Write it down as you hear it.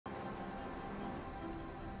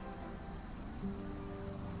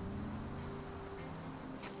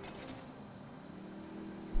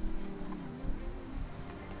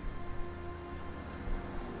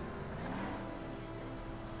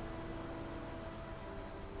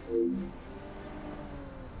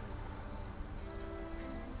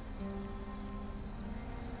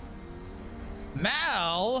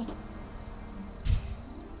Mel?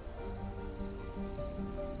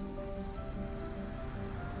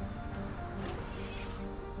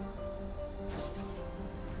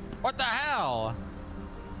 What the hell?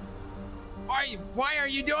 Why are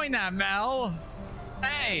you doing that, Mel?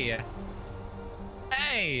 Hey!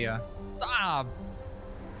 Hey! Stop!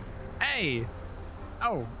 Hey!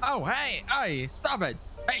 Oh, hey, stop it!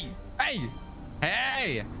 Hey!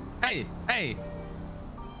 Hey!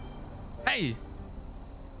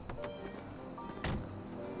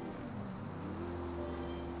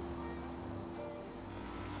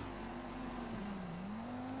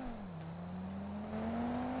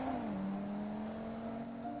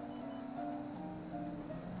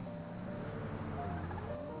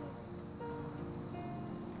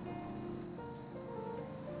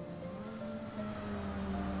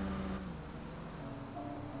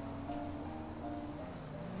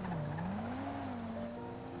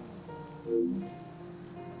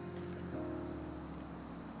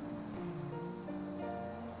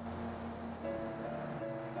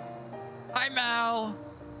 Hi, Mal.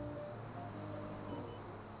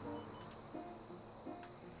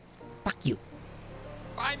 Fuck you.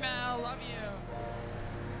 Bye, Mal. Love you.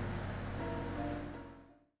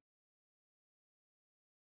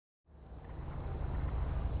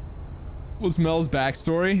 What's Mel's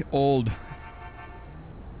backstory? Old.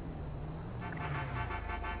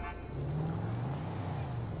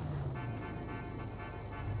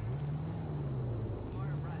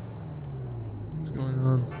 What's going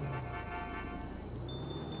on?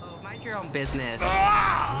 Mind your own business.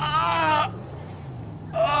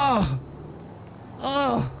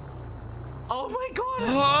 Oh my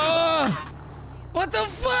god! What the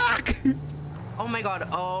fuck? Oh my god!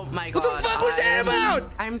 Oh my god! What the fuck was that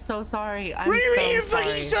about? I'm so sorry. What do you mean you're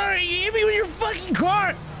fucking sorry? You hit me with your fucking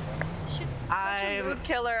car. I'm a mood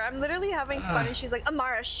killer. I'm literally having fun, and she's like,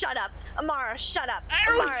 "Amara, shut up! Amara, shut up!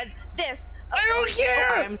 Amara, this." I don't care.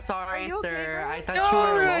 Oh, I'm sorry, sir. Okay, I thought you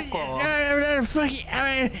were local.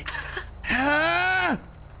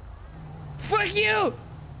 Fuck you!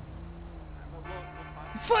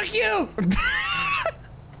 Fuck you!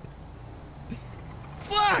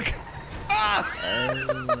 Fuck!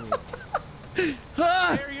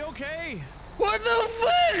 Are you okay? What the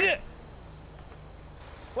fuck?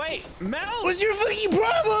 Wait, Mel! What's your fucking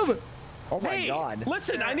problem? Oh my god.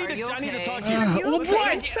 Listen, I need to talk to you. What?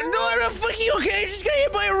 No, I'm not fucking okay. I just got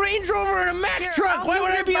hit by a Range Rover and a Mack truck. Why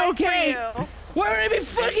would I be okay? Why would I be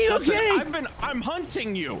fucking okay? I'm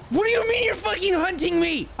hunting you. What do you mean you're fucking hunting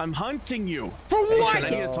me? I'm hunting you. For what? Listen, I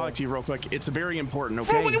need to talk to you real quick. It's very important,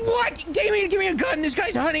 okay? For what? Damien, give me a gun. This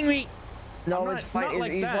guy's hunting me. No, it's fine.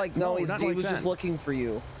 He was just looking for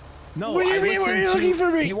you. No, what do you mean? What are you looking for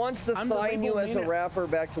me? He wants to sign you as a rapper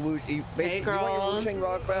back to Wu. Hey, girls. Wu-Tang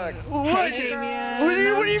Rock back. What? Hey, Damien.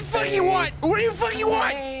 What do you fucking want? What do you fucking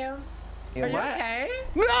want? Are you okay?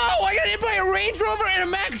 No, I got hit by a Range Rover and a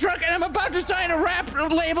Mack truck, and I'm about to sign a rap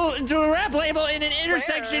label in an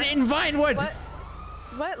intersection in Vinewood.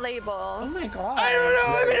 What label? Oh my god. I don't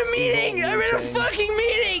know. I'm in a meeting. I'm in a fucking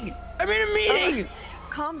meeting. I'm in a meeting.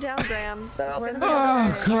 Calm down, Graham. Oh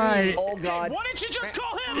god. Oh god. Why didn't you just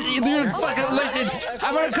call him? Dude, fucking listen.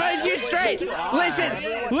 I'm gonna cut it to you straight. Listen.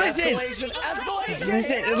 Listen.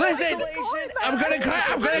 I'm gonna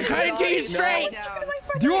cut it to you straight.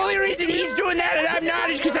 The only reason he's doing that and I'm not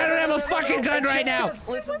is because I don't have a fucking gun right now.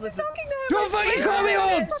 Listen. Don't fucking call me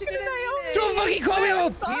old. Don't fucking call me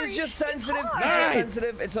old. He's just sensitive. He's just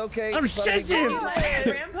sensitive. It's okay. I'm sensitive.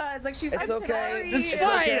 Grandpa is like she's. It's okay. It's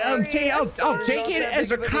fine. I'll take it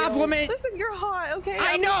as a compliment. Listen, you're hot, okay?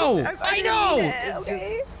 I know.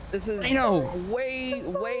 This is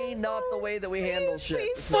way not the way that we handle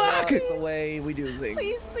shit. Fuck. This is not the way we do things.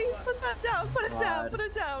 Please, put that down. Put it down. Put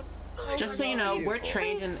it down. Just so you know, we're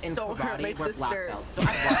trained in karate. We're black belts, so I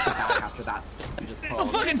walked you back after that stick and just pulled. I'll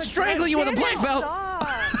fucking strangle you with a black belt.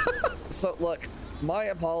 So look, my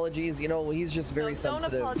apologies. You know, he's just very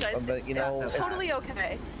sensitive. Don't apologize. But you know, it's totally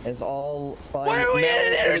okay. It's all fine. Why are we in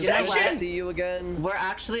an intersection? See you again. We're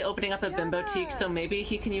actually opening up a bimbo-tique, so maybe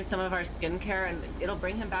he can use some of our skincare and it'll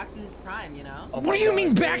bring him back to his prime, you know? What do you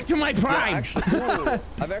mean back to my prime? Yeah,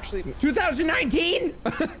 I've actually 2019.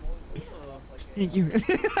 Thank you.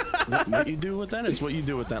 What you do with that is what you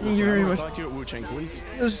do with that. Thank you very much. Talk to you at Wu-Chang, please.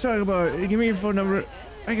 Let's talk about it. Give me your phone number.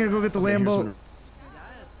 I gotta go get the Lambo.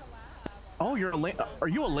 Oh, are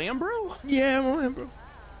you a Lambro? Yeah, I'm a Lambro.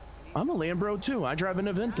 I'm a Lambro too. I drive an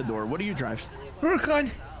Aventador. What do you drive? Huracan.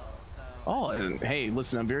 Oh, hey,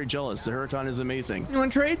 listen, I'm very jealous. The Huracan is amazing. You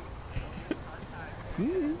want to trade?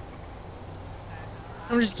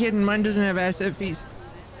 I'm just kidding. Mine doesn't have SFPs.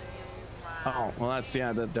 Oh, well, that's,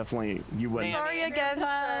 yeah, that definitely, you wouldn't. Sorry again,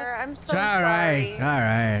 sir. I'm so It's all right. sorry. All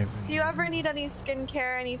right. If you ever need any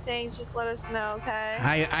skincare, anything, just let us know, okay?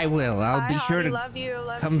 I will. I'll be sure to love you.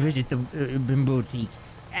 come visit the boutique.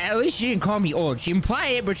 At least she didn't call me old. She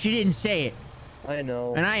implied it, but she didn't say it. I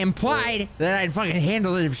know. And I implied that I'd fucking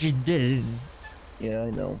handle it if she did it. Yeah, I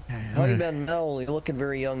know. How you been, Mel? You're looking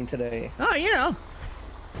very young today. Oh, you know.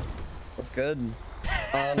 That's good.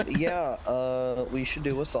 Yeah, we should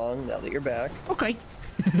do a song now that you're back. Okay.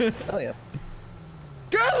 Oh, yeah.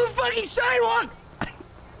 Get off the fucking sidewalk!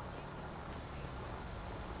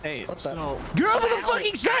 Hey, What so... Get off of the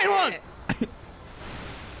fucking sidewalk!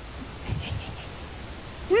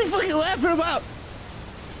 What are you fucking laughing about?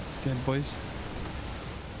 It's good, boys.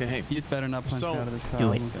 Okay, hey. You'd better not punch me out of this car.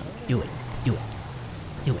 Do it. Do it. Do it.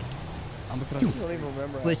 Do it. I don't even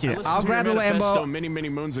remember. Listen, I'll grab the Lambo. Many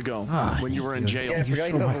moons ago when you were in jail. Yeah, I forgot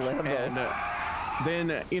you have a Lambo. And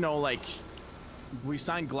then, you know, like, we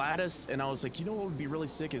signed Gladys, and I was like, you know what would be really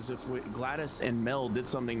sick is if Gladys and Mel did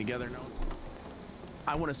something together. And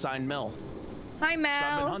I want to sign Mel. Hi, Mel. So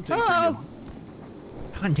I've been hunting for you.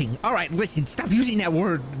 Hunting. All right, listen, stop using that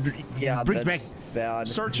word. Yeah, brings that's back bad.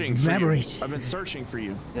 Searching for memories. you. I've been searching for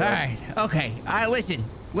you. Yeah. All right, okay. All right, listen.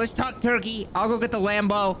 Let's talk turkey. I'll go get the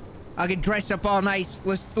Lambo. I'll get dressed up all nice.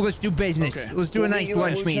 Let's do business. Okay. Let's do a nice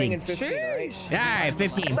lunch meeting. 15, right? All right,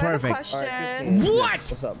 15, So I have a perfect. question. All right, 15. What?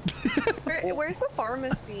 What's up? Where's the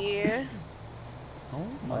pharmacy? Oh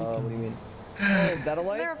my What do you mean? Oh, Better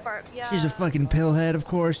Isn't there a Life? yeah. She's a fucking pillhead, of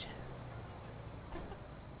course.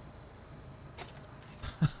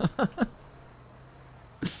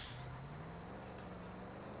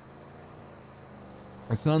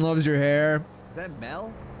 My son loves your hair. Is that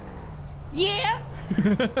Mel? Yeah.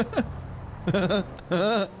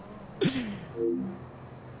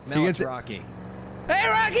 Mel, it's Rocky. Hey,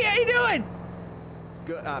 Rocky, how you doing?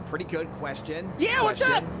 Good, pretty good question. Yeah, what's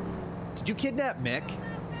up? Did you kidnap Mick?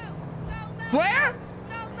 Flair?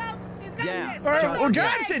 Yeah. Or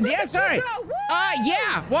Johnson? Yeah, sorry.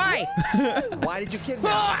 Yeah. Why? Why did you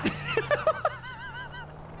kidnap him?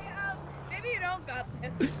 Maybe you don't got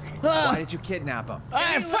this. Why did you kidnap him?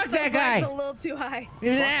 Fuck that guy. A little too high.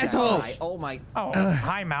 He's an asshole. Oh my.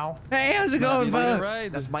 Hi, Mal. Hey, how's it going, bud?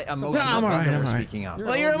 Right. That's my emotional I'm all right, brother I'm we're all right. speaking of.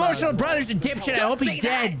 Well, your emotional brother's a dipshit. I hope he's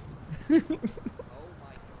dead.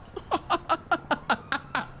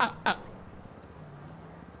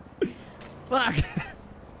 Fuck.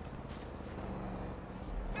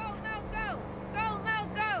 Go.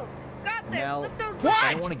 Got this. Mel, Lift those if What?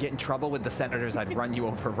 I don't want to get in trouble with the senators, I'd run you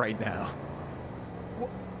over right now.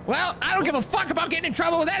 Well, I don't give a fuck about getting in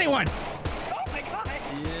trouble with anyone. Oh my god.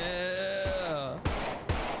 Yeah.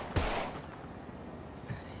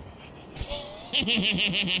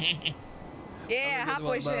 Yeah, hot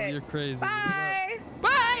boy shit. You're crazy. Bye.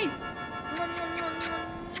 Bye.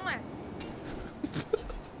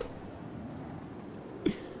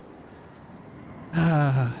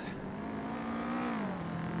 I'm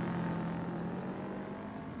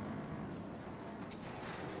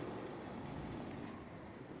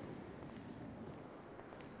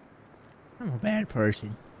a bad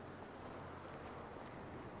person.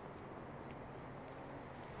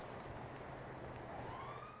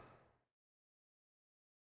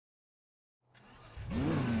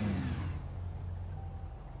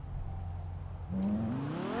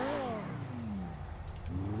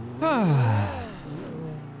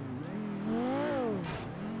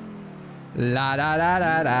 La da da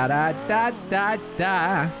da da da da da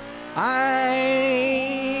da.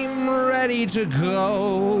 I'm ready to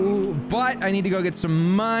go, but I need to go get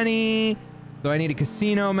some money. So I need a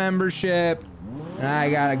casino membership. And I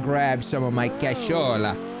gotta grab some of my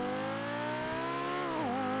cashola.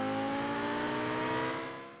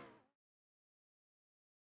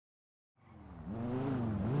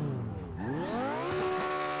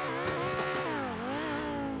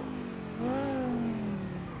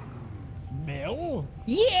 Mel?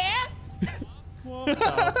 Yeah? What the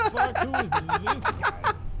fuck? Who is this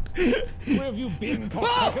guy? Where have you been,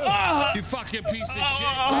 cocksucker? You fucking piece of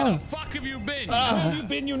shit. Where the fuck have you been? Where have you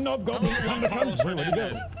been, you knob goblin? Where'd you go? Where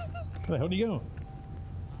the hell did you go?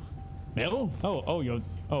 Mel?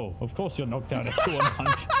 Oh, of course you're knocked out after one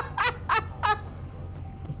punch.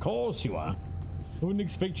 Of course you are. I wouldn't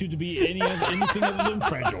expect you to be anything other than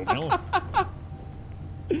fragile, Mel.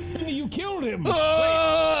 You killed him!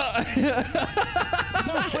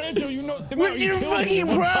 So fragile, you knocked him out. What's your fucking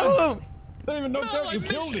problem? Not even knocked out. I You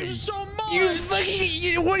missed killed him. you so much. You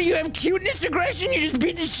fucking, what do you have, cuteness aggression? You just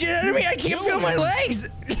beat the shit out of me. I can't feel my legs.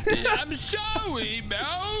 I'm sorry, Mel.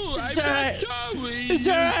 I'm alright. sorry. It's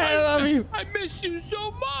alright, I love you. I missed you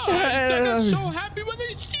so much. I I love got you. so happy when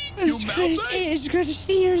I see you, It's Mel. good to see you. It's good to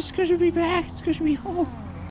see you. It's good to be back. It's good to be home.